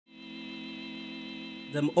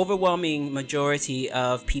the overwhelming majority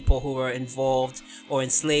of people who were involved or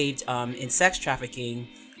enslaved in sex trafficking,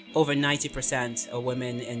 over 90% are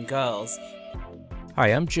women and girls. Hi,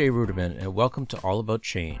 I'm Jay Ruderman, and welcome to All About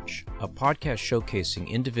Change, a podcast showcasing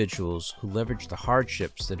individuals who leverage the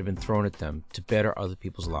hardships that have been thrown at them to better other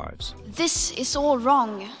people's lives. This is all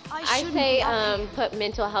wrong. I say put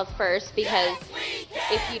mental health first, because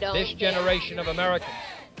if you don't... This generation of Americans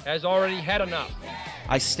has already had enough.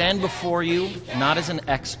 I stand before you not as an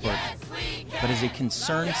expert, but as a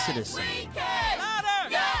concerned citizen.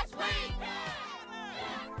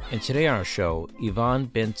 And today on our show, Evon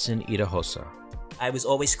Benson-Idahosa. I was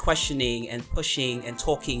always questioning and pushing and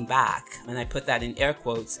talking back, and I put that in air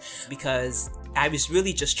quotes because I was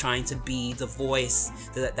really just trying to be the voice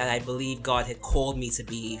that I believe God had called me to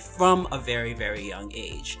be from a very, very young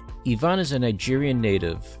age. Evon is a Nigerian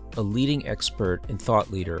native, a leading expert and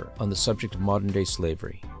thought leader on the subject of modern-day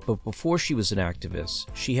slavery. But before she was an activist,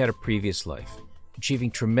 she had a previous life,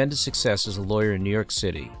 achieving tremendous success as a lawyer in New York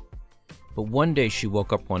City. But one day she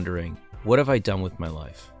woke up wondering, what have I done with my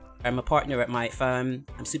life? I'm a partner at my firm.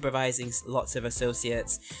 I'm supervising lots of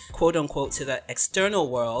associates. Quote unquote, to the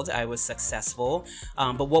external world, I was successful.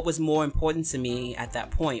 But what was more important to me at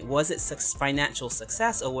that point? Was it financial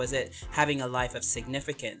success, or was it having a life of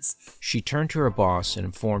significance? She turned to her boss and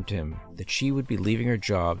informed him that she would be leaving her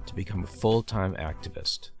job to become a full-time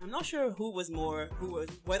activist. I'm not sure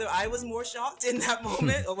whether I was more shocked in that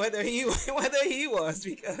moment or whether he was,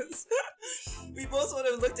 because we both sort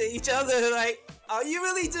of looked at each other like, are you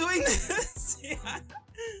really doing this? Yeah.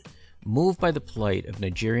 Moved by the plight of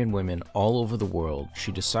Nigerian women all over the world,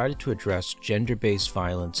 she decided to address gender-based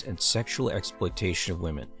violence and sexual exploitation of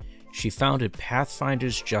women. She founded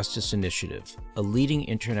Pathfinders Justice Initiative, a leading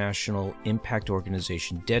international impact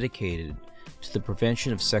organization dedicated to the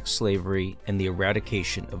prevention of sex slavery and the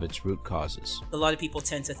eradication of its root causes. A lot of people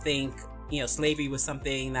tend to think, slavery was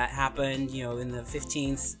something that happened, in the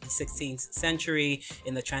 15th, 16th century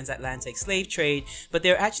in the transatlantic slave trade. But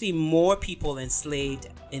there are actually more people enslaved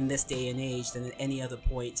in this day and age than at any other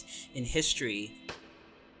point in history.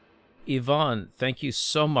 Evon, thank you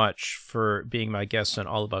so much for being my guest on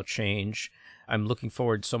All About Change. I'm looking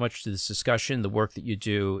forward so much to this discussion. The work that you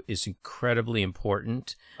do is incredibly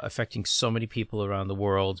important, affecting so many people around the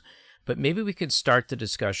world. But maybe we could start the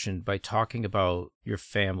discussion by talking about your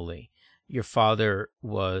family. Your father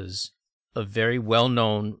was a very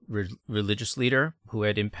well-known religious leader who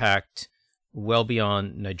had impact well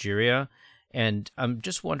beyond Nigeria. And I'm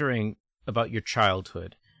just wondering about your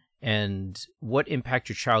childhood and what impact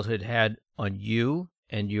your childhood had on you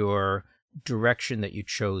and your direction that you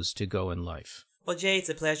chose to go in life. Well, Jay, it's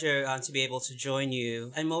a pleasure to be able to join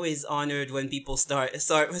you. I'm always honored when people start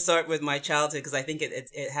with my childhood, because I think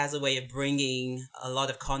it has a way of bringing a lot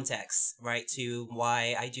of context, right, to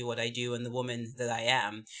why I do what I do and the woman that I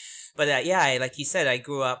am. But like you said, I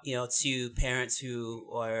grew up, to parents who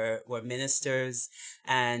were ministers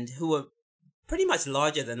and who were pretty much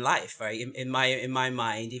larger than life, right? In my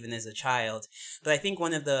mind, even as a child. But I think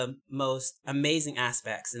one of the most amazing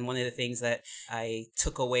aspects, and one of the things that I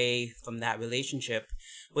took away from that relationship,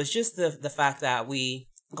 was just the fact that we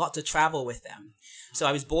got to travel with them. So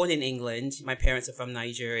I was born in England. My parents are from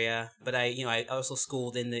Nigeria, but I also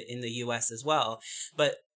schooled in the US as well.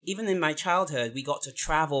 But even in my childhood, we got to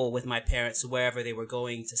travel with my parents to wherever they were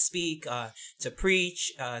going to speak, to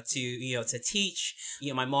preach, to teach.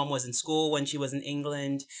 My mom was in school when she was in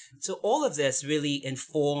England. So all of this really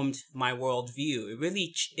informed my worldview.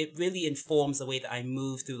 It really informs the way that I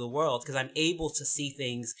move through the world, because I'm able to see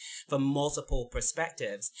things from multiple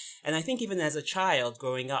perspectives. And I think even as a child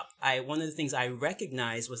growing up, one of the things I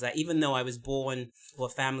recognized was that even though I was born to a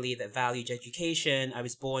family that valued education, I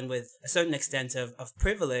was born with a certain extent of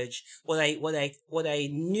privilege. What I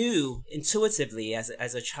knew intuitively as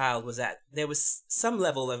a child was that there was some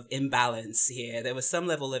level of imbalance here. There was some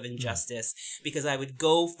level of injustice, because I would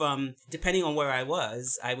go from, depending on where I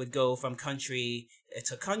would go from country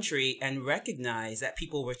to country and recognize that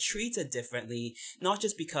people were treated differently, not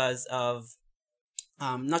just because of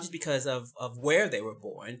where they were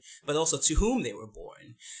born, but also to whom they were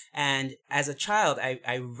born. And as a child,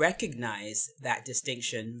 I recognized that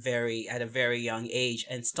distinction at a very young age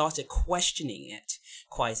and started questioning it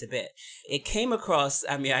quite a bit. It came across,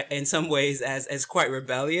 in some ways as quite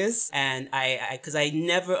rebellious, and because I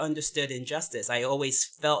never understood injustice. I always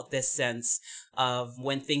felt this sense of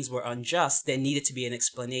when things were unjust, there needed to be an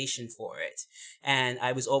explanation for it. And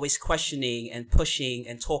I was always questioning and pushing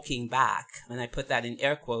and talking back. And I put that in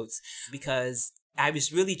air quotes because I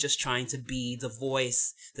was really just trying to be the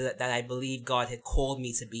voice that I believe God had called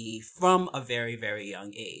me to be from a very, very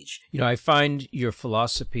young age. You know, I find your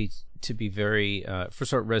philosophy to be very,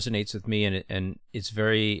 first of all, it resonates with me, and it's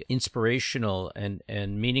very inspirational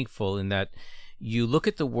and meaningful in that you look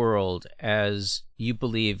at the world as you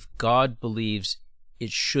believe God believes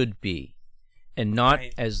it should be, and not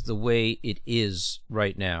Right. as the way it is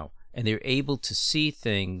right now. And they're able to see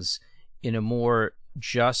things in a more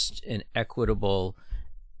just and equitable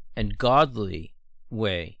and godly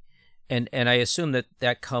way. And I assume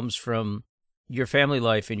that comes from your family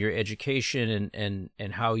life and your education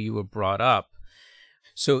and how you were brought up.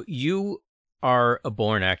 So you are a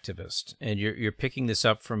born activist, and you're picking this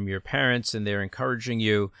up from your parents, and they're encouraging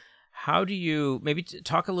you. How do you maybe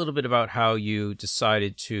talk a little bit about how you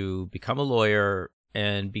decided to become a lawyer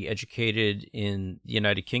and be educated in the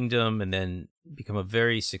United Kingdom and then become a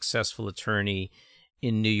very successful attorney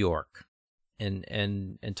in New York?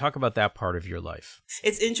 And talk about that part of your life.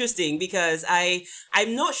 It's interesting because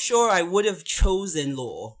I'm not sure I would have chosen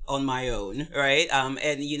law on my own, right?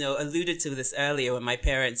 And, you know, alluded to this earlier when my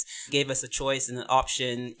parents gave us a choice and an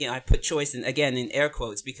option. You know, I put choice in, again, in air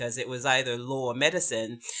quotes, because it was either law or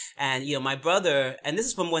medicine. And, you know, my brother, and this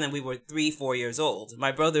is from when we were 3-4 years old,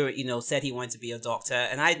 my brother, you know, said he wanted to be a doctor,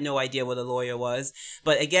 and I had no idea what a lawyer was.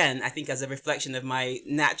 But again, I think as a reflection of my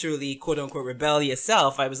naturally, quote unquote, rebellious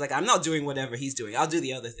self, I was like, I'm not doing whatever he's doing. I'll do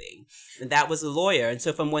the other thing. And that was a lawyer. And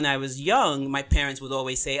so from when I was young, my parents would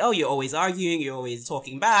always say, oh, you're always arguing, you're always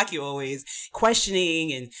talking back, you're always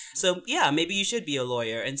questioning. And so, yeah, maybe you should be a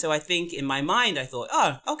lawyer. And so I think in my mind, I thought,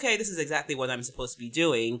 oh, okay, this is exactly what I'm supposed to be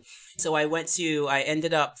doing. So I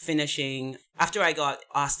ended up finishing, after I got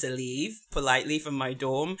asked to leave politely from my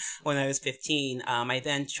dorm when I was 15, I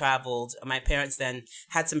then traveled. My parents then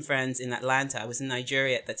had some friends in Atlanta. I was in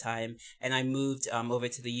Nigeria at the time, and I moved over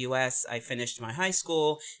to the US. I finished my high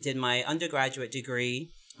school, did my undergraduate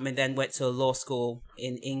degree, and then went to law school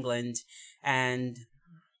in England. And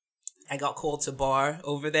I got called to bar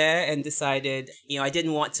over there and decided, you know, I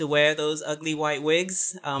didn't want to wear those ugly white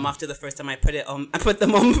wigs. After the first time I put one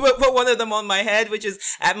of them on my head, which is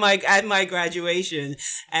at my graduation.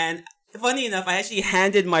 And funny enough, I actually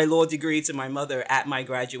handed my law degree to my mother at my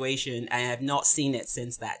graduation, and I have not seen it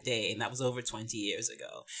since that day. And that was over 20 years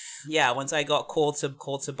ago. Yeah, once I got called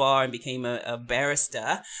to bar and became a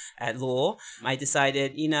barrister at law, I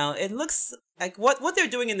decided, you know, it looks like what they're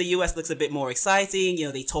doing in the US looks a bit more exciting. You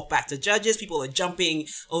know, they talk back to judges. People are jumping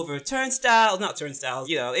over not turnstiles.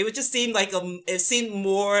 You know, it would just seem like it seemed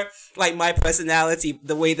more like my personality,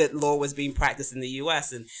 the way that law was being practiced in the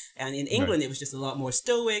US. And in England, Right. It was just a lot more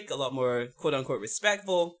stoic, a lot more quote unquote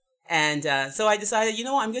respectful. And so I decided, you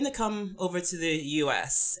know what, I'm going to come over to the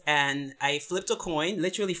US. And I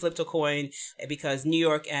literally flipped a coin, because New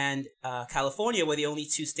York and California were the only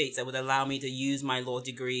two states that would allow me to use my law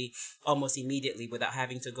degree almost immediately without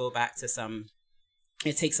having to go back to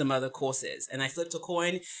take some other courses. And I flipped a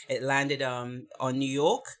coin. It landed on New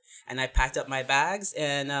York. And I packed up my bags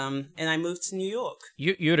and I moved to New York.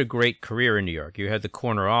 You had a great career in New York. You had the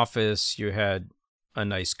corner office. You had a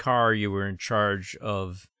nice car. You were in charge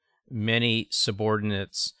of many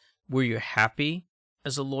subordinates. Were you happy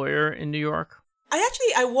as a lawyer in New York?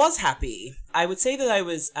 I was happy. I would say that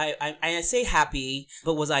I say happy,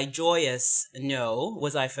 but was I joyous? No.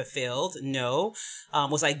 Was I fulfilled? No.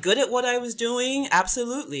 Was I good at what I was doing?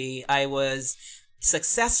 Absolutely. I was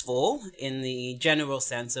successful in the general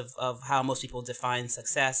sense of how most people define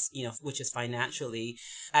success, you know, which is financially.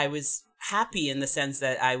 I was happy in the sense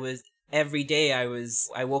that every day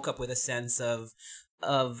I woke up with a sense of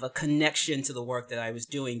a connection to the work that I was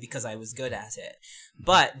doing because I was good at it.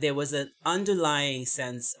 But there was an underlying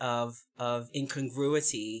sense of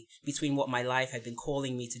incongruity between what my life had been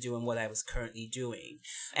calling me to do and what I was currently doing.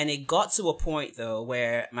 And it got to a point, though,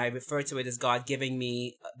 where I refer to it as God giving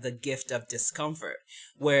me the gift of discomfort,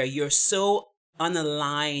 where you're so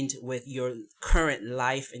unaligned with your current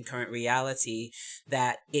life and current reality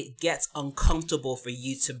that it gets uncomfortable for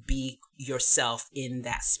you to be yourself in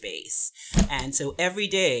that space. And so every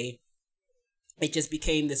day it just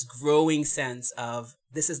became this growing sense of,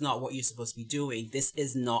 this is not what you're supposed to be doing. This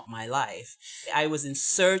is not my life. I was in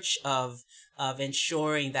search of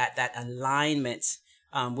ensuring that alignment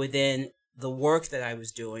within the work that I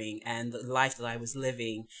was doing and the life that I was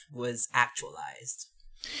living was actualized.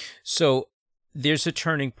 So there's a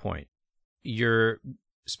turning point. You're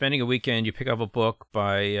spending a weekend, you pick up a book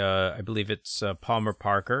by, I believe it's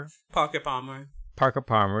Parker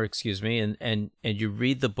Palmer, excuse me, and you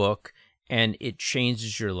read the book, and it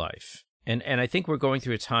changes your life. And I think we're going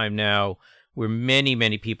through a time now where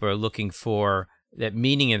many people are looking for that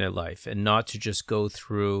meaning in their life, and not to just go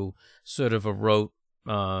through sort of a rote,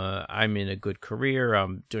 I'm in a good career,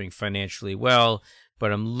 I'm doing financially well,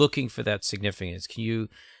 but I'm looking for that significance. Can you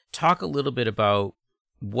talk a little bit about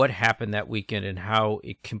what happened that weekend and how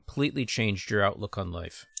it completely changed your outlook on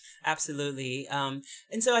life? Absolutely. And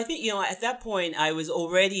so I think, at that point, I was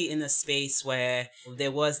already in a space where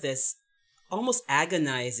there was this almost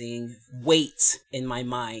agonizing weight in my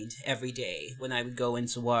mind every day when I would go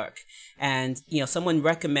into work. And, someone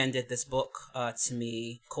recommended this book to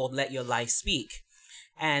me called Let Your Life Speak.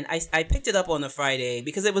 And I picked it up on a Friday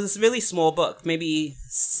because it was this really small book, maybe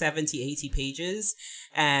 70, 80 pages.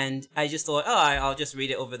 And I just thought, I'll just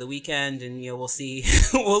read it over the weekend, and we'll see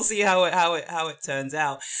we'll see how it turns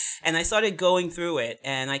out. And I started going through it,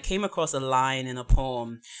 and I came across a line in a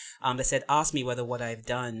poem that said, "Ask me whether what I've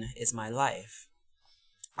done is my life.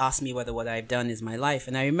 Ask me whether what I've done is my life."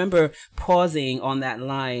 And I remember pausing on that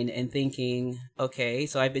line and thinking, okay,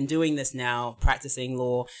 so I've been doing this now, practicing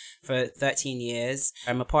law for 13 years.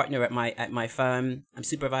 I'm a partner at my firm. I'm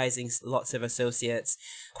supervising lots of associates.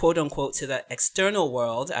 Quote unquote, to the external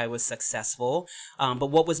world, I was successful. But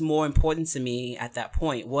what was more important to me at that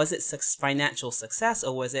point? Was it financial success,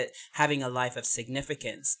 or was it having a life of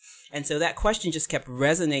significance? And so that question just kept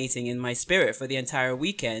resonating in my spirit for the entire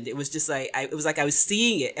weekend. It was just like, I was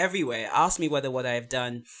seeing it everywhere. Ask me whether what I've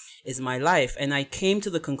done is my life. And I came to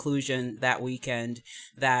the conclusion that weekend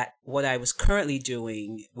that what I was currently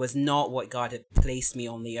doing was not what God had placed me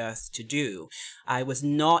on the earth to do. I was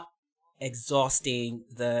not exhausting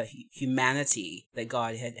the humanity that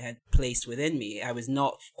God had placed within me. I was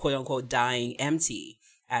not, quote unquote, dying empty,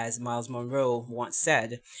 as Miles Monroe once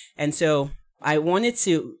said. And so I wanted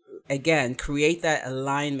to, again, create that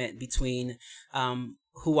alignment between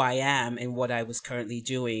who I am and what I was currently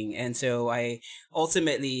doing. And so I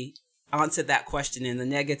ultimately answered that question in the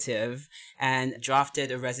negative and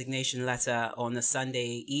drafted a resignation letter on a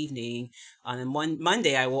Sunday evening. On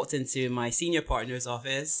Monday, I walked into my senior partner's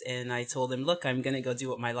office and I told him, look, I'm going to go do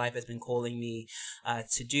what my life has been calling me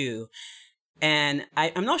to do. And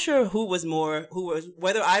I'm not sure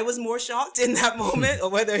whether I was more shocked in that moment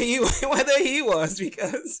or whether he was,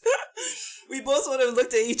 because we both sort of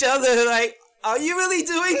looked at each other like, are you really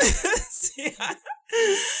doing this? Yeah.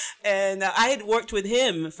 And I had worked with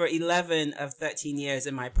him for 11 of 13 years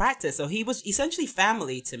in my practice. So he was essentially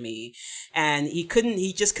family to me, and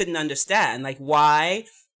he just couldn't understand like why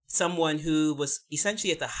someone who was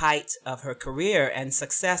essentially at the height of her career and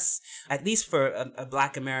success, at least for a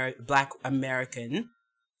Black American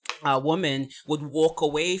woman, would walk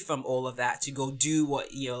away from all of that to go do what,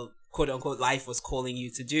 quote unquote, life was calling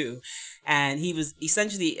you to do. And he was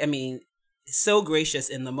essentially, so gracious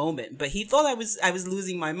in the moment, but he thought I was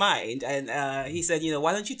losing my mind. And he said,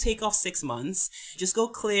 why don't you take off 6 months, just go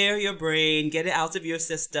clear your brain, get it out of your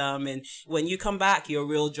system, and when you come back, your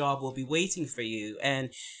real job will be waiting for you. And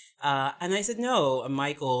I said, no,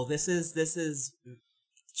 Michael, this is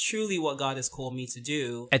truly what God has called me to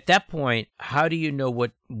do. At that point, how do you know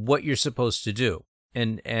what you're supposed to do,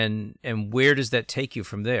 and where does that take you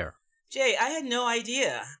from there? Jay, I had no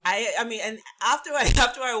idea. And after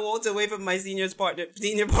I walked away from my senior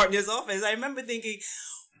partner's office, I remember thinking,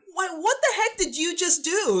 what the heck did you just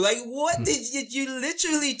do? Like, what did you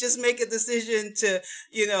literally just make a decision to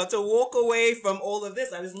walk away from all of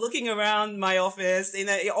this? I was looking around my office, and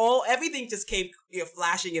everything just came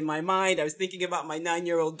flashing in my mind. I was thinking about my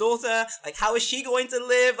 9-year-old daughter. Like, how is she going to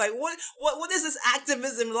live? Like, what is this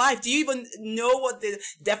activism life? Do you even know what the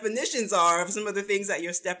definitions are of some of the things that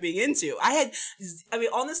you're stepping into?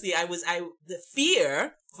 Honestly, the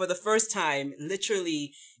fear for the first time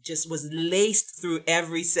literally just was laced through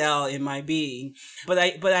every cell in my being. But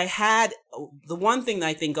I had, the one thing that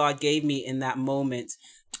I think God gave me in that moment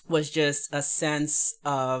was just a sense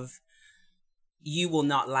of, you will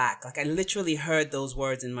not lack. Like, I literally heard those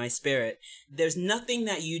words in my spirit. There's nothing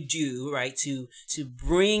that you do, right, to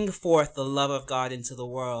bring forth the love of God into the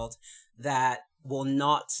world that will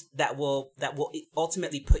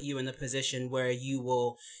ultimately put you in a position where you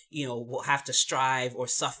will have to strive or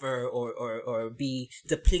suffer or be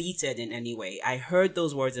depleted in any way. I heard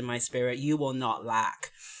those words in my spirit, you will not lack.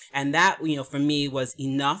 And that, for me was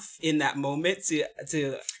enough in that moment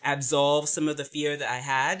to absolve some of the fear that I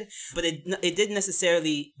had. But it didn't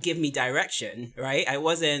necessarily give me direction, right? I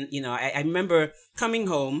wasn't, I remember coming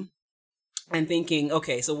home and thinking,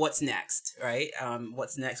 okay, so what's next, right?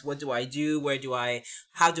 What's next? What do I do?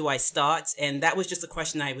 How do I start? And that was just a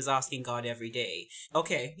question I was asking God every day.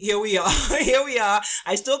 Okay, here we are. Here we are.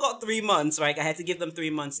 I still got 3 months, right? I had to give them 3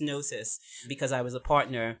 months notice because I was a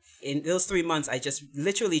partner. In those 3 months, I just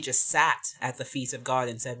literally just sat at the feet of God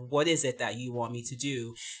and said, what is it that you want me to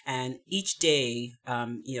do? And each day,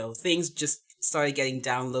 things just started getting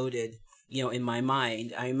downloaded, in my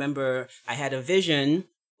mind. I remember I had a vision,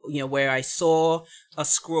 where I saw a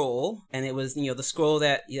scroll, and it was, the scroll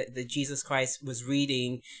that Jesus Christ was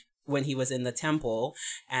reading when he was in the temple.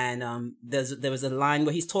 And there was a line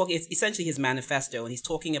where he's talking, it's essentially his manifesto, and he's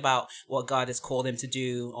talking about what God has called him to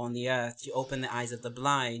do on the earth, to open the eyes of the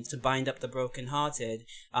blind, to bind up the brokenhearted.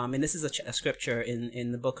 And this is a scripture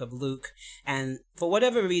in the book of Luke. And for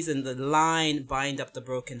whatever reason, the line bind up the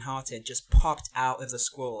brokenhearted just popped out of the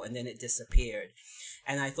scroll, and then it disappeared.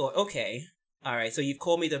 And I thought, okay, all right, so you've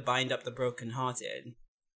called me to bind up the brokenhearted.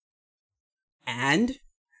 And?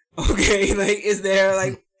 Okay,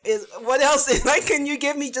 what else? Can you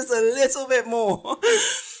give me just a little bit more?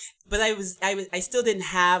 But I still didn't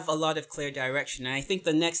have a lot of clear direction. And I think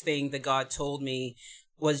the next thing that God told me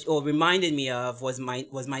reminded me of was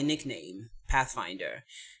my nickname, Pathfinder.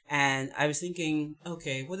 And I was thinking,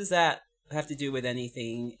 okay, what does that have to do with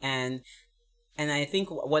anything? And I think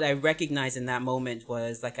what I recognized in that moment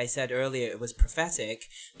was, like I said earlier, it was prophetic,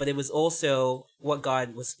 but it was also what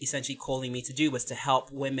God was essentially calling me to do, was to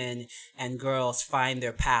help women and girls find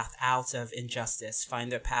their path out of injustice,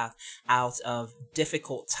 find their path out of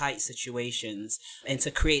difficult, tight situations, and to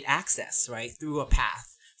create access, right, through a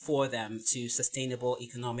path for them to sustainable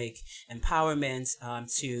economic empowerment,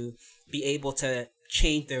 to be able to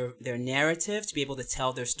change their narrative, to be able to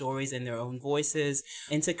tell their stories in their own voices,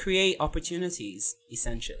 and to create opportunities,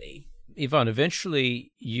 essentially. Evon,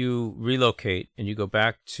 eventually you relocate and you go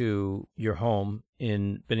back to your home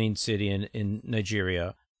in Benin City in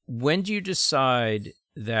Nigeria. When do you decide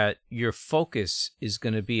that your focus is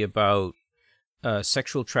going to be about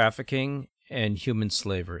sexual trafficking and human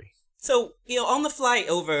slavery? So, on the flight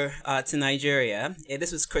over to Nigeria,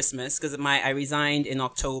 this was Christmas because I resigned in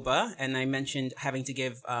October, and I mentioned having to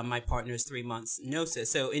give my partners 3 months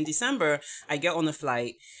notice. So in December, I get on the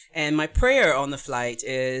flight, and my prayer on the flight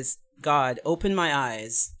is, God, open my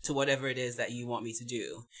eyes to whatever it is that you want me to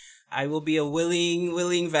do. I will be a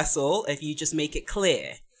willing vessel if you just make it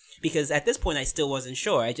clear. Because at this point, I still wasn't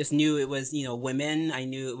sure. I just knew it was, women. I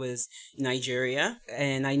knew it was Nigeria,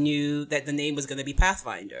 and I knew that the name was going to be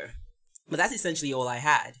Pathfinder. But that's essentially all I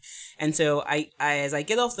had. And so as I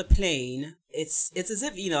get off the plane, it's as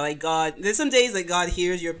if, God, there's some days that God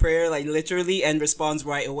hears your prayer, literally, and responds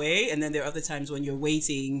right away. And then there are other times when you're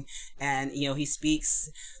waiting and, he speaks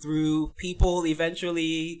through people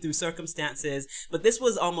eventually, through circumstances. But this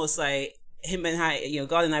was almost like him and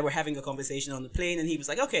God and I were having a conversation on the plane, and he was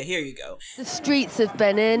like, okay, here you go. The streets of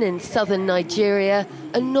Benin in southern Nigeria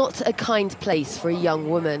are not a kind place for a young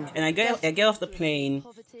woman. And I get off the plane,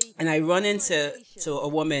 and I run into a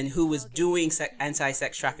woman who was doing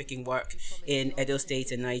anti-sex trafficking work in Edo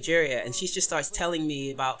State in Nigeria, and she just starts telling me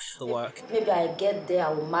about the work. Maybe I get there,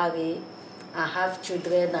 I will marry, and have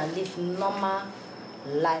children, and live normal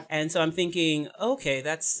life. And so I'm thinking, okay,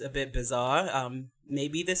 that's a bit bizarre.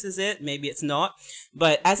 Maybe this is it, maybe it's not.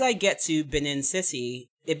 But as I get to Benin City,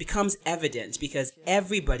 it becomes evident because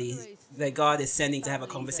everybody that God is sending to have a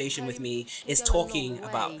conversation with me is talking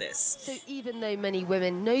about this. So even though many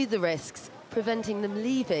women know the risks, preventing them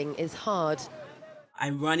leaving is hard.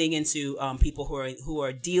 I'm running into people who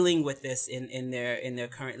are dealing with this in their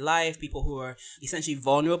current life, people who are essentially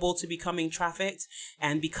vulnerable to becoming trafficked.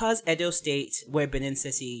 And because Edo State, where Benin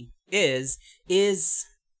City is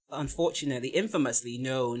unfortunately, infamously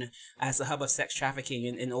known as the hub of sex trafficking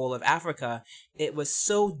in all of Africa, it was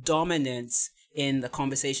so dominant in the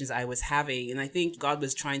conversations I was having. And I think God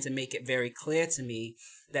was trying to make it very clear to me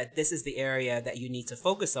that this is the area that you need to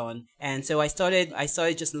focus on. And so I started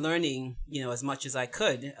just learning, as much as I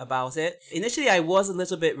could about it. Initially, I was a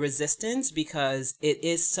little bit resistant because it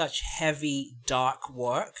is such heavy, dark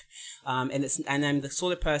work. And I'm the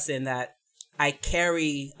sort of person that I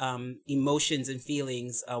carry emotions and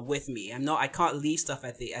feelings with me. I can't leave stuff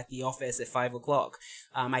at the office at 5 o'clock.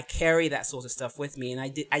 I carry that sort of stuff with me, and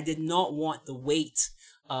I did not want the weight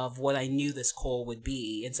of what I knew this call would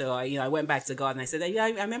be. And so I went back to God and I said,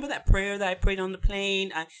 I remember that prayer that I prayed on the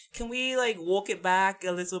plane. Can we walk it back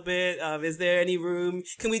a little bit? Is there any room?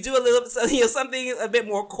 Can we do a little something a bit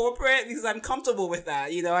more corporate? Because I'm comfortable with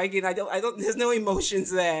that. I don't. There's no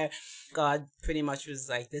emotions there. God pretty much was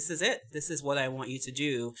like, this is it. This is what I want you to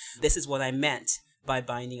do. This is what I meant by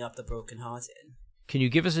binding up the brokenhearted. can you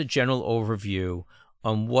give us a general overview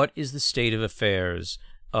on what is the state of affairs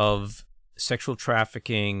of sexual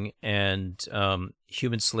trafficking and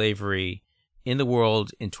human slavery in the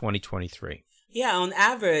world in 2023? Yeah, on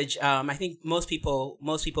average, I think most people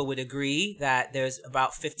would agree that there's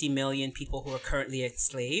about 50 million people who are currently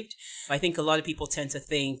enslaved. I think a lot of people tend to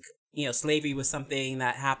think, slavery was something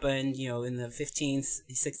that happened, in the 15th,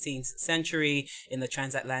 16th century in the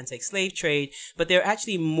transatlantic slave trade. But there are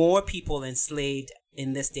actually more people enslaved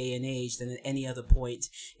in this day and age than at any other point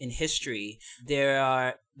in history. There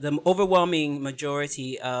are the overwhelming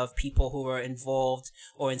majority of people who are involved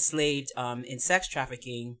or enslaved in sex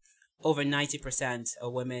trafficking. Over 90% are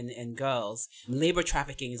women and girls. Labor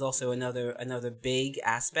trafficking is also another big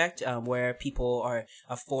aspect where people are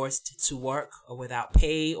forced to work without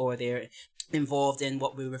pay, or they're involved in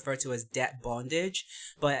what we refer to as debt bondage.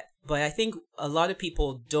 But I think a lot of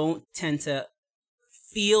people don't tend to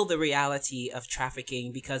feel the reality of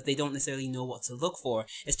trafficking because they don't necessarily know what to look for.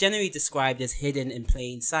 It's generally described as hidden in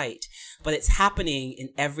plain sight, but it's happening in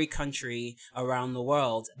every country around the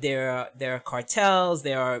world. There are cartels,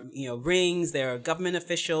 there are rings, there are government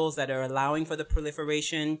officials that are allowing for the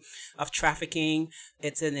proliferation of trafficking.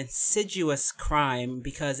 It's an insidious crime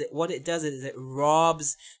because what it does is it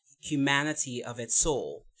robs humanity of its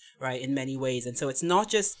soul, right, in many ways. And so it's not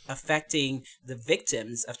just affecting the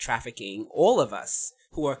victims of trafficking, all of us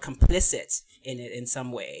who are complicit in it in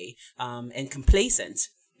some way, and complacent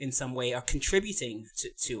in some way, are contributing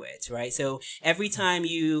to it, right? So every time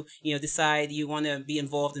you decide you want to be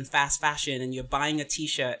involved in fast fashion and you're buying a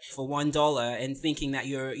t-shirt for $1 and thinking that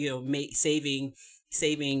you're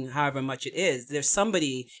saving however much it is, there's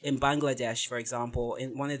somebody in Bangladesh, for example,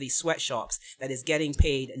 in one of these sweatshops that is getting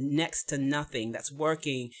paid next to nothing, that's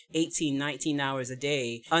working 18, 19 hours a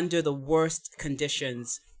day under the worst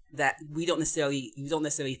conditions that we don't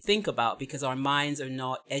necessarily think about because our minds are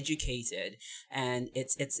not educated, and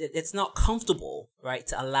it's not comfortable, right,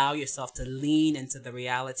 to allow yourself to lean into the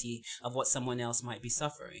reality of what someone else might be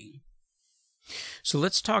suffering. So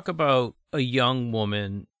let's talk about a young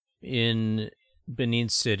woman in Benin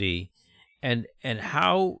City and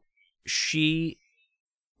how she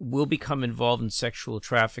will become involved in sexual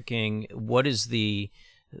trafficking. What is the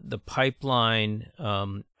pipeline?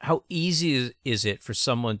 How easy is it for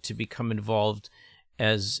someone to become involved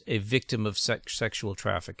as a victim of sexual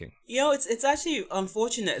trafficking? It's actually,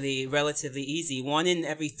 unfortunately, relatively easy. 1 in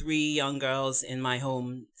every 3 young girls in my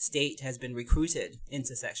home state has been recruited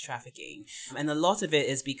into sex trafficking. And a lot of it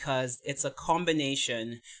is because it's a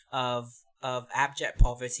combination of abject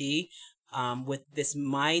poverty, with this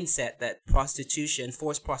mindset that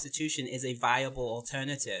forced prostitution is a viable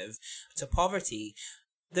alternative to poverty.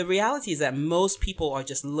 The reality is that most people are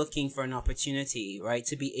just looking for an opportunity, right,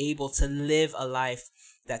 to be able to live a life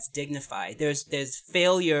that's dignified. There's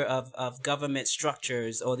failure of government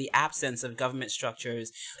structures, or the absence of government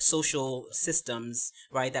structures, social systems,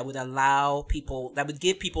 right, that would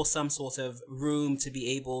give people some sort of room to be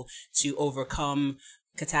able to overcome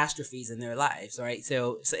catastrophes in their lives, right?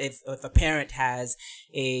 So if a parent has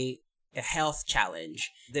a health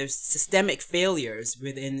challenge, there's systemic failures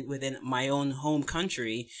within my own home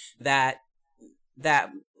country that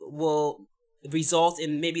will result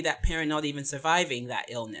in maybe that parent not even surviving that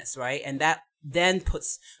illness, right? And that then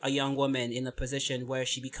puts a young woman in a position where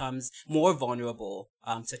she becomes more vulnerable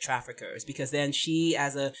to traffickers, because then she,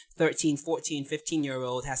 as a 13, 14,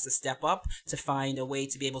 15-year-old, has to step up to find a way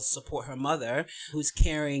to be able to support her mother, who's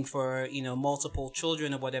caring for, multiple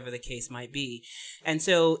children or whatever the case might be. And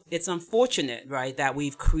so it's unfortunate, right, that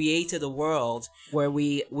we've created a world where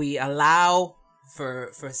we allow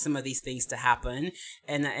for some of these things to happen.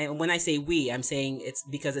 And when I say we, I'm saying it's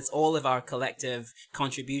because it's all of our collective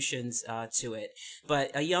contributions to it.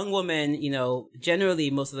 But a young woman, generally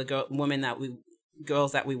most of the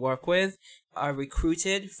girls that we work with are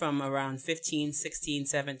recruited from around 15, 16,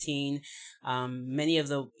 17. Many of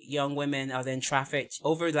the young women are then trafficked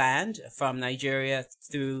overland from Nigeria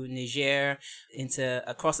through Niger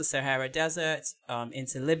across the Sahara Desert,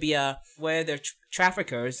 into Libya, where they're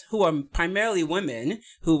traffickers, who are primarily women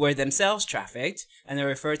who were themselves trafficked and are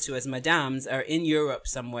referred to as madames, are in Europe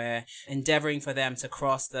somewhere, endeavoring for them to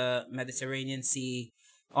cross the Mediterranean Sea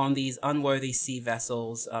on these unworthy sea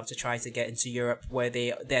vessels to try to get into Europe, where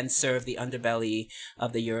they then serve the underbelly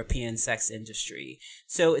of the European sex industry.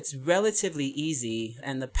 So it's relatively easy,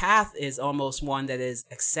 and the path is almost one that is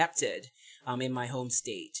accepted in my home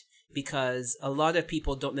state, because a lot of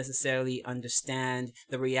people don't necessarily understand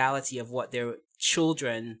the reality of what their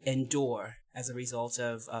children endure as a result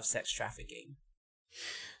of sex trafficking.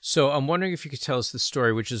 So I'm wondering if you could tell us the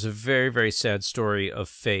story, which is a very, very sad story of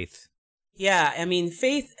Faith. Yeah, I mean,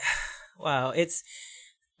 Faith, wow, I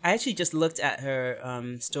actually just looked at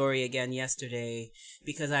her story again yesterday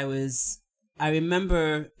because I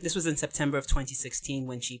remember this was in September of 2016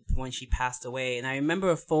 when she passed away, and I remember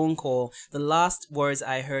a phone call. The last words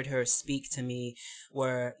I heard her speak to me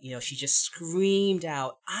were, she just screamed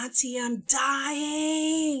out, "Auntie, I'm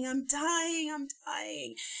dying, I'm dying, I'm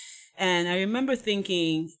dying." And I remember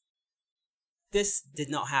thinking, this did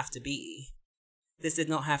not have to be. This did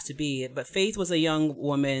not have to be. But Faith was a young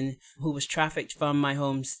woman who was trafficked from my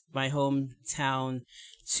hometown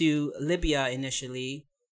to Libya initially.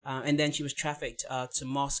 And then she was trafficked to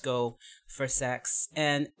Moscow for sex.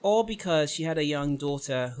 And all because she had a young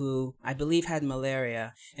daughter who I believe had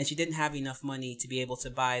malaria, and she didn't have enough money to be able to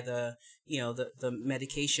buy the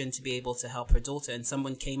medication to be able to help her daughter. And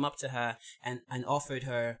someone came up to her and offered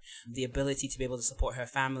her the ability to be able to support her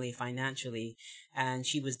family financially. And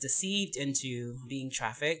she was deceived into being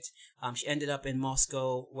trafficked. She ended up in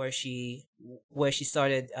Moscow where she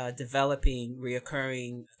started developing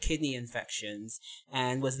reoccurring kidney infections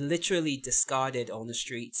and was literally discarded on the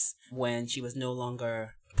streets when she was no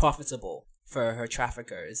longer profitable for her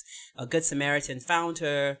traffickers. A Good Samaritan found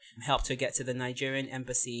her, helped her get to the Nigerian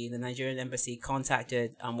embassy. The Nigerian embassy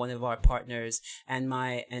contacted one of our partners and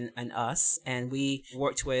us, and we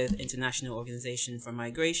worked with International Organization for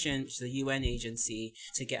Migration, which is a UN agency,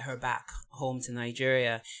 to get her back home to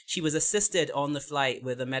Nigeria. She was assisted on the flight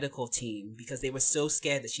with a medical team because they were so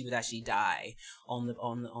scared that she would actually die on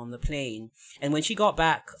the plane. And when she got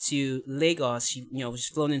back to Lagos, she was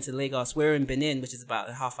flown into Lagos. We're in Benin, which is about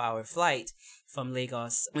a half-hour flight from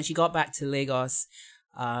Lagos. When she got back to Lagos,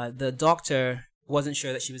 the doctor wasn't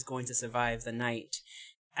sure that she was going to survive the night.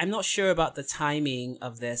 I'm not sure about the timing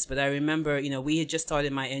of this, but I remember, we had just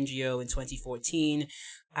started my NGO in 2014.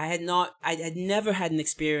 I had never had an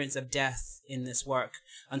experience of death in this work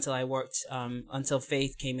until I worked, until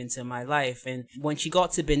Faith came into my life. And when she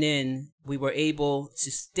got to Benin, we were able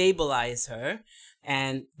to stabilize her.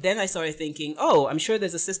 And then I started thinking, oh, I'm sure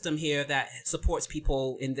there's a system here that supports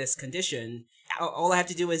people in this condition. All I have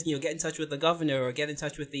to do is, get in touch with the governor or get in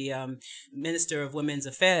touch with the Minister of Women's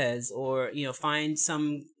Affairs or, find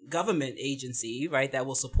some government agency, right, that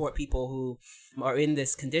will support people who are in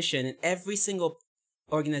this condition. And every single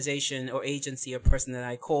organization or agency or person that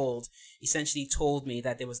I called essentially told me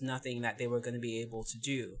that there was nothing that they were going to be able to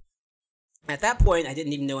do. At that point, I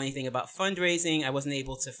didn't even know anything about fundraising. I wasn't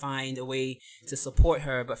able to find a way to support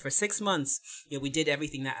her. But for 6 months, we did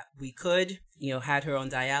everything that we could, had her on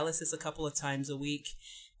dialysis a couple of times a week.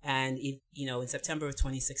 And, in September of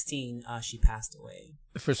 2016, she passed away.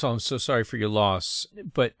 First of all, I'm so sorry for your loss.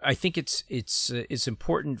 But I think it's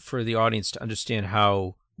important for the audience to understand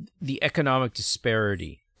how the economic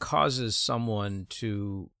disparity causes someone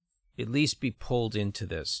to at least be pulled into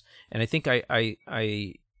this. And I think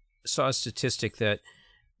I saw a statistic that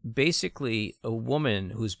basically a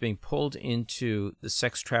woman who's being pulled into the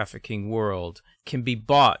sex trafficking world can be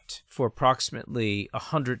bought for approximately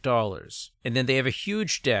 $100. And then they have a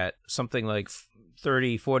huge debt, something like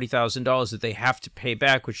 $30,000, $40,000 that they have to pay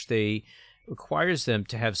back, which requires them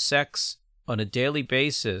to have sex on a daily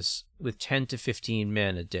basis with 10 to 15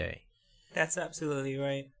 men a day. That's absolutely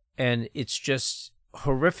right. And it's just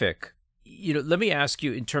horrific. Let me ask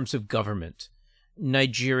you in terms of government.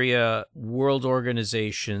 Nigeria, world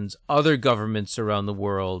organizations, other governments around the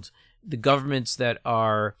world, the governments that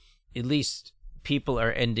are, at least people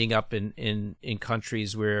are ending up in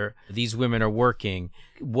countries where these women are working.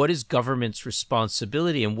 What is government's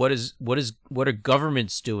responsibility, and what are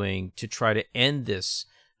governments doing to try to end this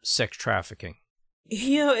sex trafficking?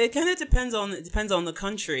 It kind of depends on the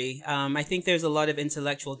country. I think there's a lot of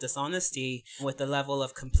intellectual dishonesty with the level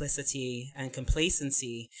of complicity and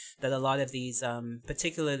complacency that a lot of these,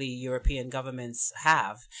 particularly European governments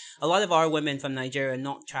have. A lot of our women from Nigeria are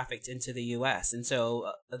not trafficked into the U.S. And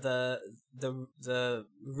so the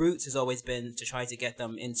route has always been to try to get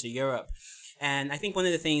them into Europe. And I think one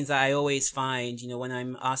of the things that I always find, when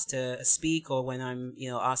I'm asked to speak or when I'm,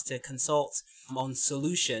 asked to consult on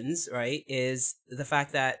solutions, right, is the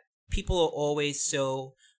fact that people are always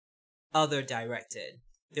so other directed.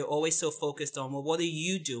 They're always so focused on, well, what are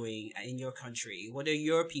you doing in your country? What are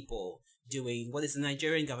your people doing? What is the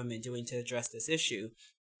Nigerian government doing to address this issue?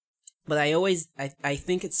 But I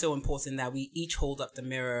think it's so important that we each hold up the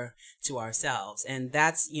mirror to ourselves. And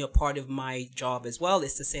that's, part of my job as well,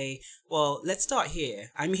 is to say, well, let's start here.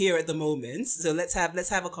 I'm here at the moment. So let's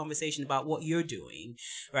have a conversation about what you're doing.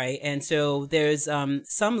 Right. And so there's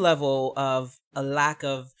some level of a lack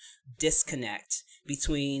of disconnect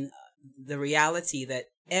between the reality that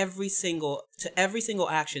every single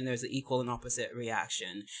action, there's an equal and opposite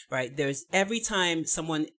reaction, right? There's every time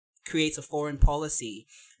someone creates a foreign policy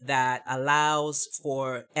that allows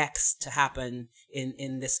for X to happen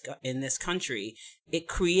in this country, it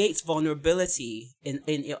creates vulnerability in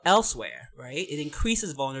elsewhere, right? It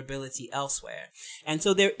increases vulnerability elsewhere. And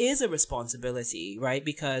so there is a responsibility, right?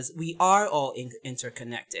 Because we are all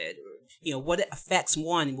interconnected. You know, what it affects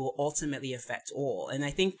one will ultimately affect all. And I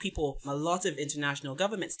think a lot of international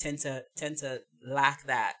governments tend to lack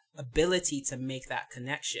that ability to make that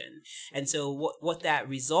connection. And so what that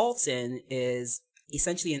results in is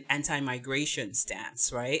essentially an anti-migration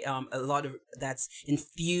stance, right? A lot of that's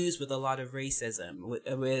infused with a lot of racism,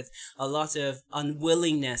 with a lot of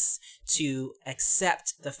unwillingness to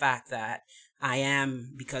accept the fact that I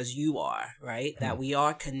am because you are, right? That we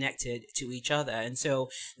are connected to each other. And so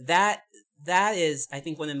that is, I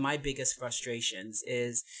think, one of my biggest frustrations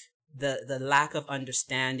is the lack of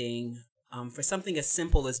understanding for something as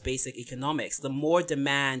simple as basic economics. The more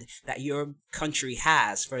demand that your country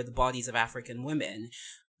has for the bodies of African women,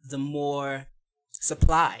 the more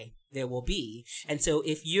supply there will be. And so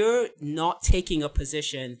if you're not taking a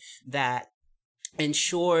position that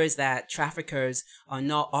ensures that traffickers are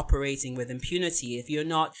not operating with impunity, if you're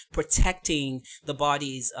not protecting the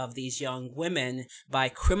bodies of these young women by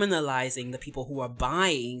criminalizing the people who are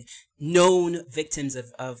buying known victims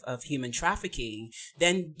of human trafficking,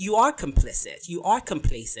 then you are complicit. You are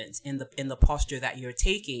complacent in the posture that you're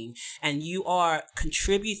taking, and you are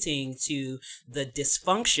contributing to the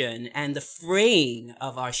dysfunction and the fraying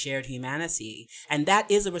of our shared humanity. And that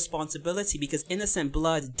is a responsibility, because innocent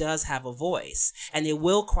blood does have a voice, and it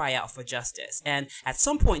will cry out for justice. And at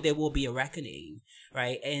some point there will be a reckoning,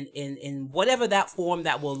 right? And in whatever that form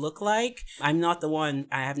that will look like, I'm not the one,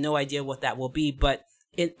 I have no idea what that will be, but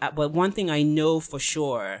one thing I know for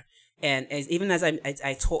sure, and even as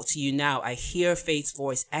I talk to you now, I hear Faith's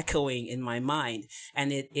voice echoing in my mind,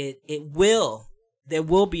 and there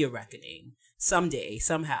will be a reckoning someday,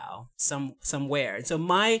 somehow, somewhere. And so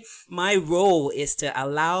my role is to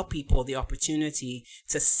allow people the opportunity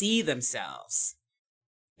to see themselves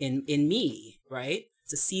in me, right?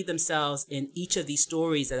 To see themselves in each of these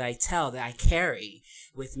stories that I tell, that I carry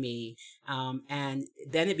with me. And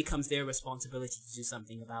then it becomes their responsibility to do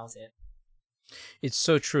something about it. It's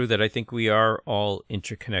so true that I think we are all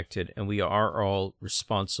interconnected, and we are all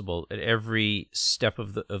responsible at every step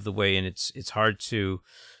of the way. And it's hard to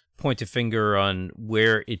point a finger on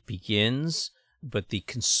where it begins, but the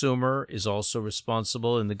consumer is also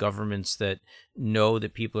responsible, and the governments that know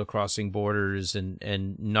that people are crossing borders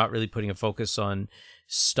and not really putting a focus on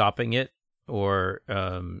stopping it or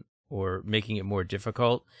making it more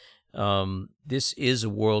difficult. This is a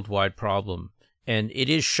worldwide problem, and it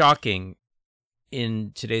is shocking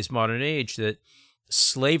in today's modern age that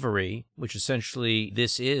slavery, which essentially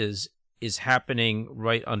this is happening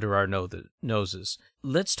right under our noses.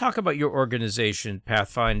 Let's talk about your organization,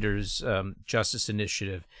 Pathfinders Justice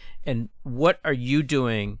Initiative, and what are you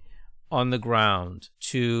doing on the ground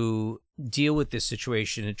to deal with this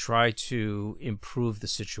situation and try to improve the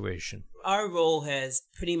situation? Our role has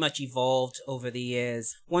pretty much evolved over the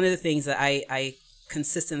years. One of the things that I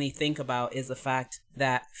consistently think about is the fact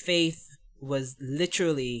that Faith was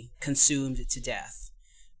literally consumed to death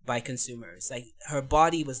by consumers. Like, her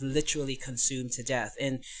body was literally consumed to death,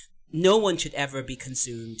 and no one should ever be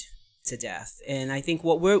consumed to death. And I think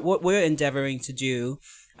what we're endeavoring to do,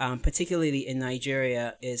 particularly in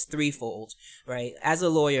Nigeria, is threefold, right? As a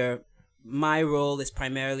lawyer, my role is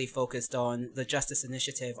primarily focused on the Justice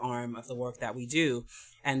Initiative arm of the work that we do.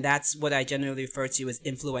 And that's what I generally refer to as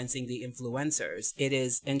influencing the influencers. It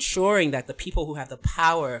is ensuring that the people who have the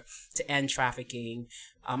power to end trafficking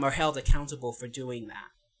are held accountable for doing that.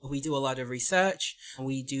 We do a lot of research.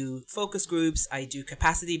 We do focus groups. I do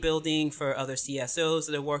capacity building for other CSOs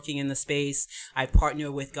that are working in the space. I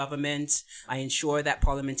partner with government. I ensure that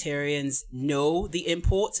parliamentarians know the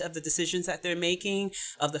import of the decisions that they're making,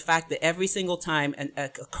 of the fact that every single time a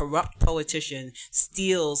corrupt politician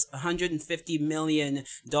steals $150 million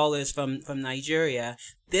from Nigeria,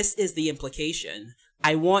 this is the implication.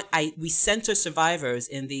 We center survivors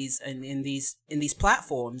in these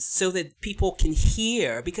platforms so that people can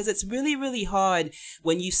hear, because it's really, really hard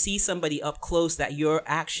when you see somebody up close that your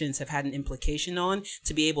actions have had an implication on,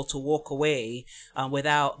 to be able to walk away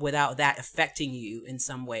without that affecting you in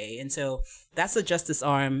some way. And so that's the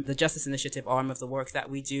Justice Initiative arm of the work that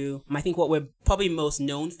we do. I think what we're probably most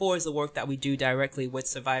known for is the work that we do directly with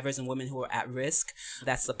survivors and women who are at risk.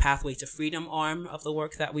 That's the Pathway to Freedom arm of the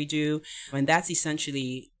work that we do. And that's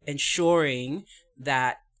essentially ensuring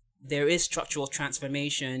that there is structural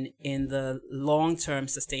transformation in the long-term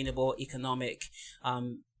sustainable economic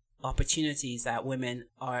opportunities that women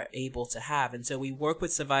are able to have. And so we work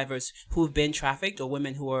with survivors who've been trafficked or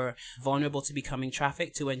women who are vulnerable to becoming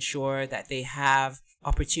trafficked to ensure that they have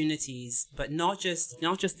opportunities, but not just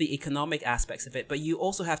the economic aspects of it, but you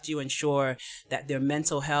also have to ensure that their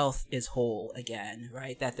mental health is whole again,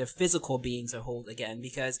 right? That their physical beings are whole again,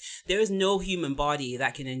 because there is no human body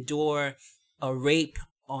that can endure a rape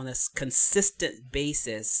on a consistent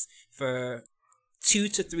basis for 2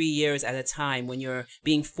 to 3 years at a time, when you're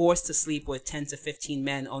being forced to sleep with 10 to 15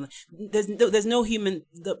 men on. There's no human,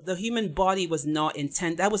 the human body was not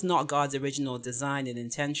intent. That was not God's original design and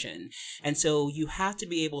intention. And so you have to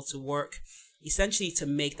be able to work essentially to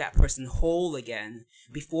make that person whole again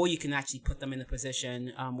before you can actually put them in a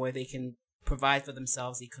position where they can provide for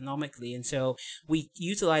themselves economically. And so we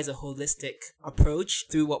utilize a holistic approach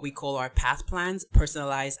through what we call our PATH plans,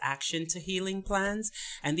 personalized action to healing plans.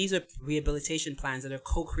 And these are rehabilitation plans that are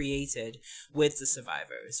co-created with the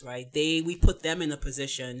survivors, right? We put them in a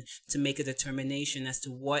position to make a determination as to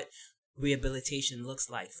what rehabilitation looks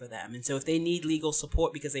like for them. And so if they need legal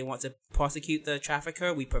support because they want to prosecute the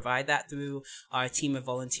trafficker, we provide that through our team of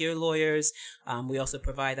volunteer lawyers. We also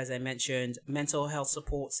provide, as I mentioned, mental health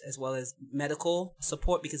supports as well as medical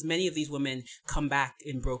support, because many of these women come back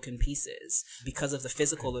in broken pieces because of the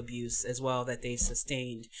physical abuse as well that they've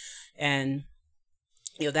sustained. And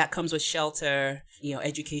that comes with shelter,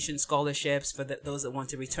 education scholarships for those that want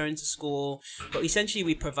to return to school. But essentially,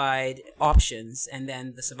 we provide options, and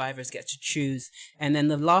then the survivors get to choose. And then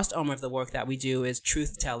the last arm of the work that we do is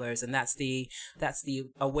truth tellers, and that's the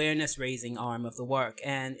awareness raising arm of the work.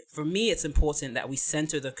 And for me, it's important that we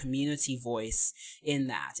center the community voice in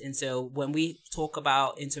that. And so when we talk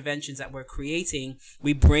about interventions that we're creating,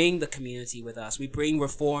 we bring the community with us. We bring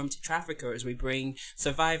reformed traffickers. We bring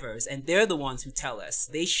survivors, and they're the ones who tell us.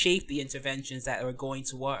 They shape the interventions that are going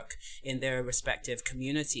to work in their respective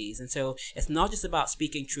communities. And so it's not just about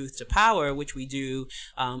speaking truth to power, which we do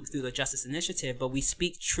through the Justice Initiative, but we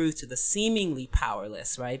speak truth to the seemingly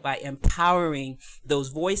powerless, right? By empowering those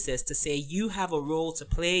voices to say, you have a role to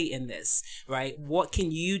play in this, right? What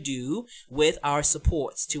can you do with our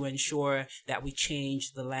supports to ensure that we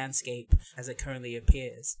change the landscape as it currently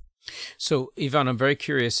appears? So, Evon, I'm very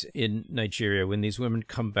curious, in Nigeria, when these women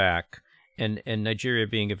come back, and Nigeria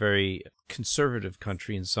being a very conservative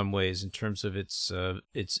country in some ways in terms of its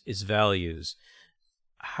values,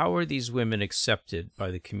 how are these women accepted by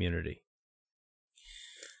the community?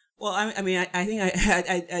 Well, I think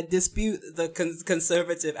I dispute the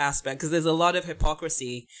conservative aspect, because there's a lot of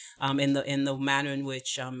hypocrisy in the manner in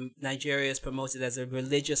which Nigeria is promoted as a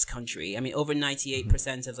religious country. I mean, over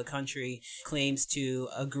 98% of the country claims to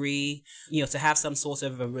agree, to have some sort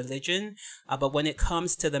of a religion. But when it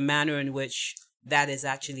comes to the manner in which that is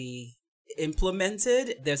actually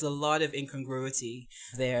implemented, there's a lot of incongruity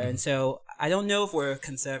there. And so I don't know if we're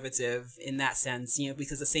conservative in that sense,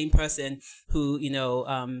 because the same person who,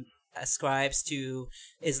 ascribes to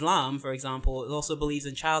Islam, for example, also believes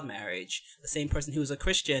in child marriage. The same person who's a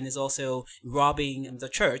Christian is also robbing the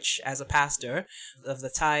church as a pastor of the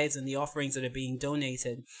tithes and the offerings that are being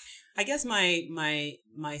donated. I guess my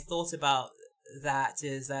thought about that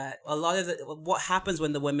is that a lot of what happens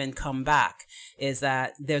when the women come back is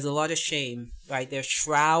that there's a lot of shame, right? They're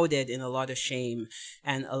shrouded in a lot of shame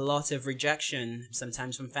and a lot of rejection,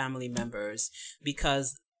 sometimes from family members,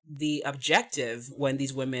 because the objective when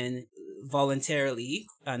these women voluntarily,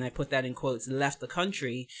 and I put that in quotes, left the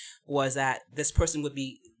country, was that this person would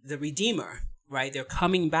be the redeemer, right? They're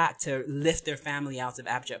coming back to lift their family out of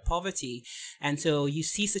abject poverty. And so you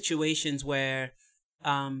see situations where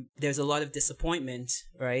there's a lot of disappointment,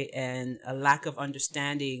 right? And a lack of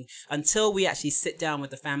understanding until we actually sit down with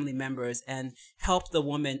the family members and help the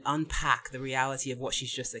woman unpack the reality of what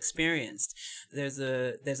she's just experienced. There's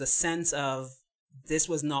a sense of, this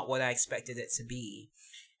was not what I expected it to be.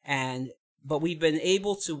 But we've been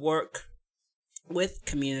able to work with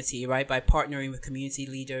community, right? By partnering with community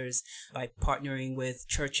leaders, by partnering with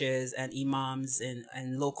churches and imams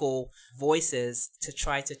and local voices to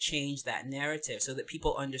try to change that narrative so that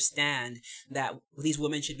people understand that these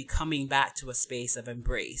women should be coming back to a space of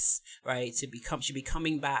embrace, right? Should be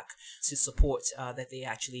coming back to support that they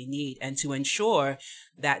actually need, and to ensure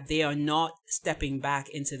that they are not stepping back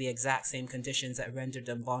into the exact same conditions that rendered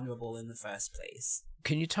them vulnerable in the first place.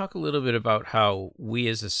 Can you talk a little bit about how we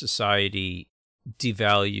as a society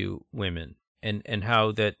devalue women, and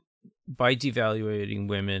how that by devaluating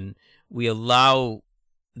women, we allow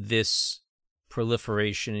this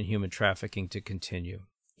proliferation in human trafficking to continue?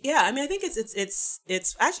 Yeah, I mean, I think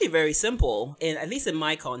it's actually very simple, at least in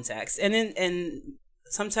my context, and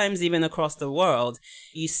sometimes even across the world.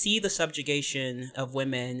 You see the subjugation of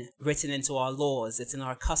women written into our laws. It's in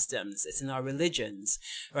our customs. It's in our religions,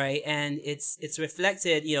 right? And it's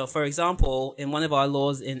reflected, for example, in one of our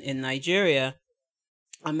laws in Nigeria,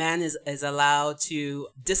 a man is allowed to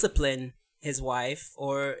discipline his wife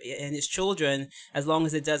and his children as long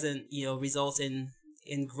as it doesn't, result in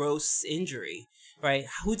gross injury, right?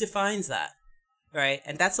 Who defines that, right?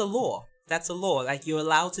 And that's a law. That's a law. Like, you're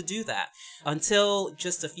allowed to do that. Until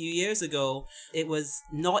just a few years ago, it was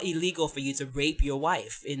not illegal for you to rape your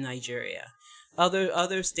wife in Nigeria.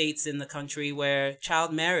 Other states in the country where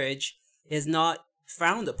child marriage is not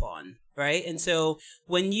frowned upon, right? And so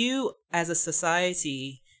when you, as a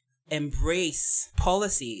society, embrace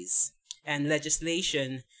policies and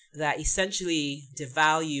legislation that essentially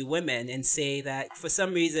devalue women and say that for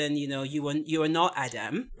some reason, you are not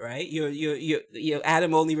Adam, right? You're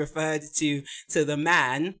Adam only referred to the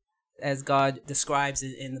man, as God describes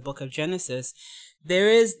in the book of Genesis. There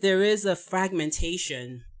is a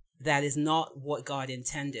fragmentation that is not what God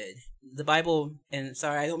intended. The Bible, and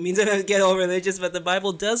sorry, I don't mean to get all religious, but the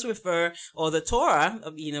Bible does refer, or the Torah,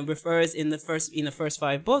 refers in the first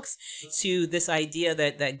 5 books to this idea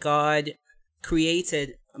that God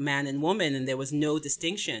created man and woman, and there was no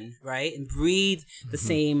distinction, right? And breathed the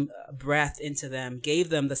same breath into them, gave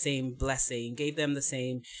them the same blessing, gave them the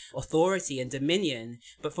same authority and dominion.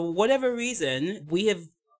 But for whatever reason, we have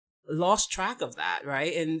lost track of that,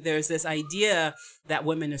 right? And there's this idea that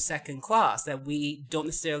women are second class, that we don't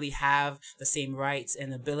necessarily have the same rights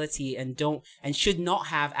and ability and should not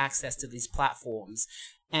have access to these platforms.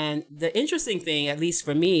 And the interesting thing, at least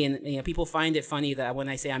for me, and people find it funny that when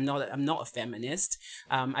I say I'm not a feminist,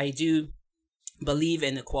 I do believe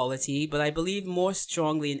in equality, but I believe more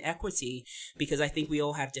strongly in equity, because I think we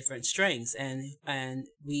all have different strengths, and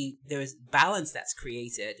there's balance that's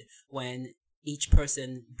created when each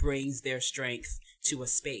person brings their strength to a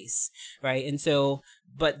space, right? And so,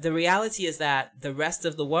 but the reality is that the rest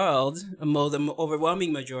of the world, the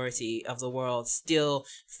overwhelming majority of the world, still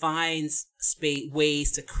finds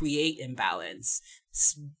ways to create imbalance,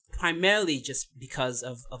 primarily just because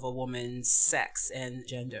of a woman's sex and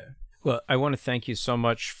gender. Well, I want to thank you so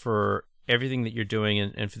much for everything that you're doing,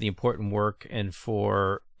 and for the important work, and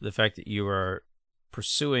for the fact that you are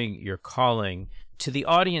pursuing your calling. To the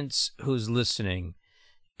audience who's listening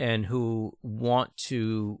and who want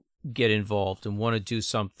to get involved and want to do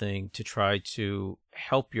something to try to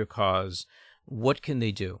help your cause, what can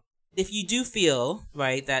they do? If you do feel,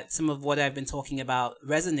 right, that some of what I've been talking about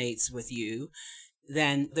resonates with you,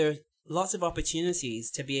 then there are lots of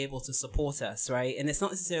opportunities to be able to support us, right? And it's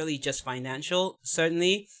not necessarily just financial.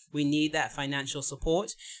 Certainly, we need that financial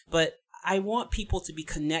support, but I want people to be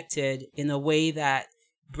connected in a way that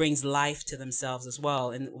brings life to themselves as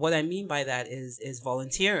well. And what I mean by that is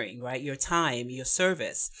volunteering, right? Your time, your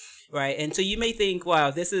service, right? And so you may think,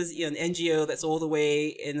 wow, this is an NGO that's all the way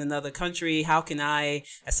in another country. How can I,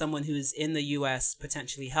 as someone who's in the US,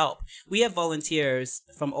 potentially help? We have volunteers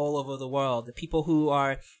from all over the world, the people who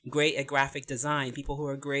are great at graphic design, people who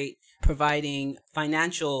are great providing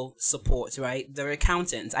financial support, right? They're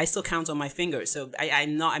accountants. I still count on my fingers. So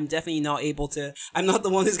I'm definitely not able to, I'm not the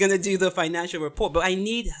one who's going to do the financial report, but I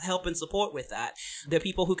need help and support with that. There are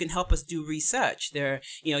people who can help us do research.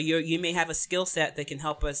 You may have a skill set that can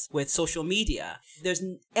help us with social media. There's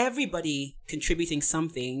everybody contributing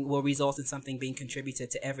something will result in something being contributed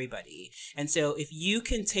to everybody. And so if you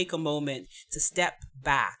can take a moment to step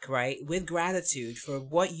back, right, with gratitude for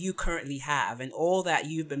what you currently have and all that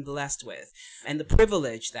you've been blessed with and the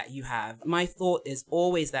privilege that you have. My thought is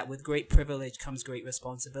always that with great privilege comes great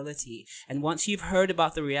responsibility. And once you've heard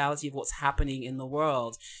about the reality of what's happening in the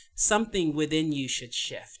world, something within you should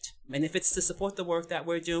shift. And if it's to support the work that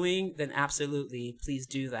we're doing, then absolutely, please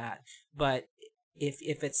do that. But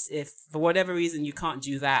if for whatever reason you can't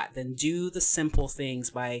do that, then do the simple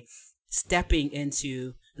things by stepping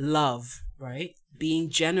into love, right? Being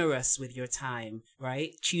generous with your time,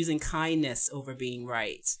 right? Choosing kindness over being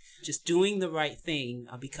right. Just doing the right thing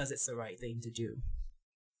because it's the right thing to do.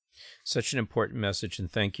 Such an important message,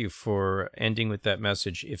 and thank you for ending with that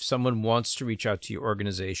message. If someone wants to reach out to your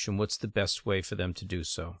organization, what's the best way for them to do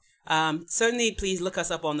so? Certainly, please look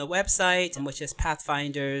us up on the website, which is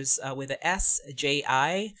Pathfinders with a S,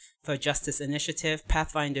 J-I, for Justice Initiative,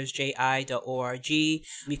 pathfindersji.org. You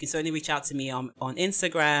can certainly reach out to me on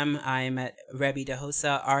Instagram. I'm at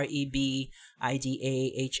Rebidahosa, Rebidahosa,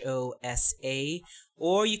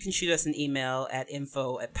 or you can shoot us an email at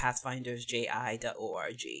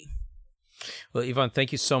info@pathfindersji.org. Well, Evon,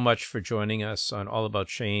 thank you so much for joining us on All About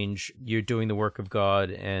Change. You're doing the work of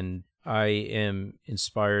God, and I am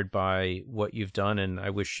inspired by what you've done, and I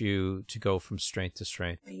wish you to go from strength to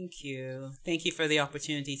strength. Thank you. Thank you for the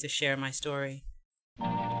opportunity to share my story.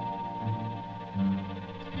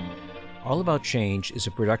 All About Change is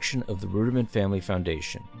a production of the Ruderman Family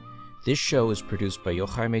Foundation. This show is produced by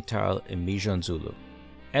Yochai Meital and Mijan Zulu.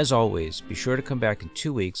 As always, be sure to come back in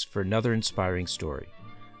 2 weeks for another inspiring story.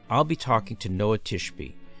 I'll be talking to Noah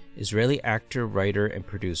Tishby, Israeli actor, writer, and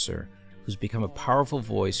producer, who's become a powerful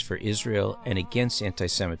voice for Israel and against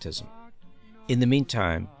anti-Semitism. In the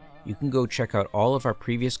meantime, you can go check out all of our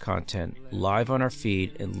previous content live on our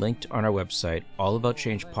feed and linked on our website,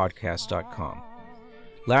 allaboutchangepodcast.com.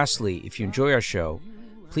 Lastly, if you enjoy our show,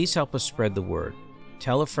 please help us spread the word.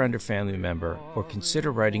 Tell a friend or family member, or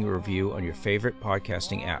consider writing a review on your favorite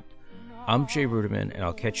podcasting app. I'm Jay Ruderman, and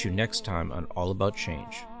I'll catch you next time on All About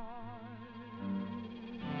Change.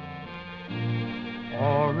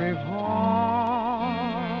 Au revoir,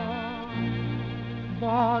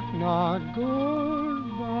 but not good.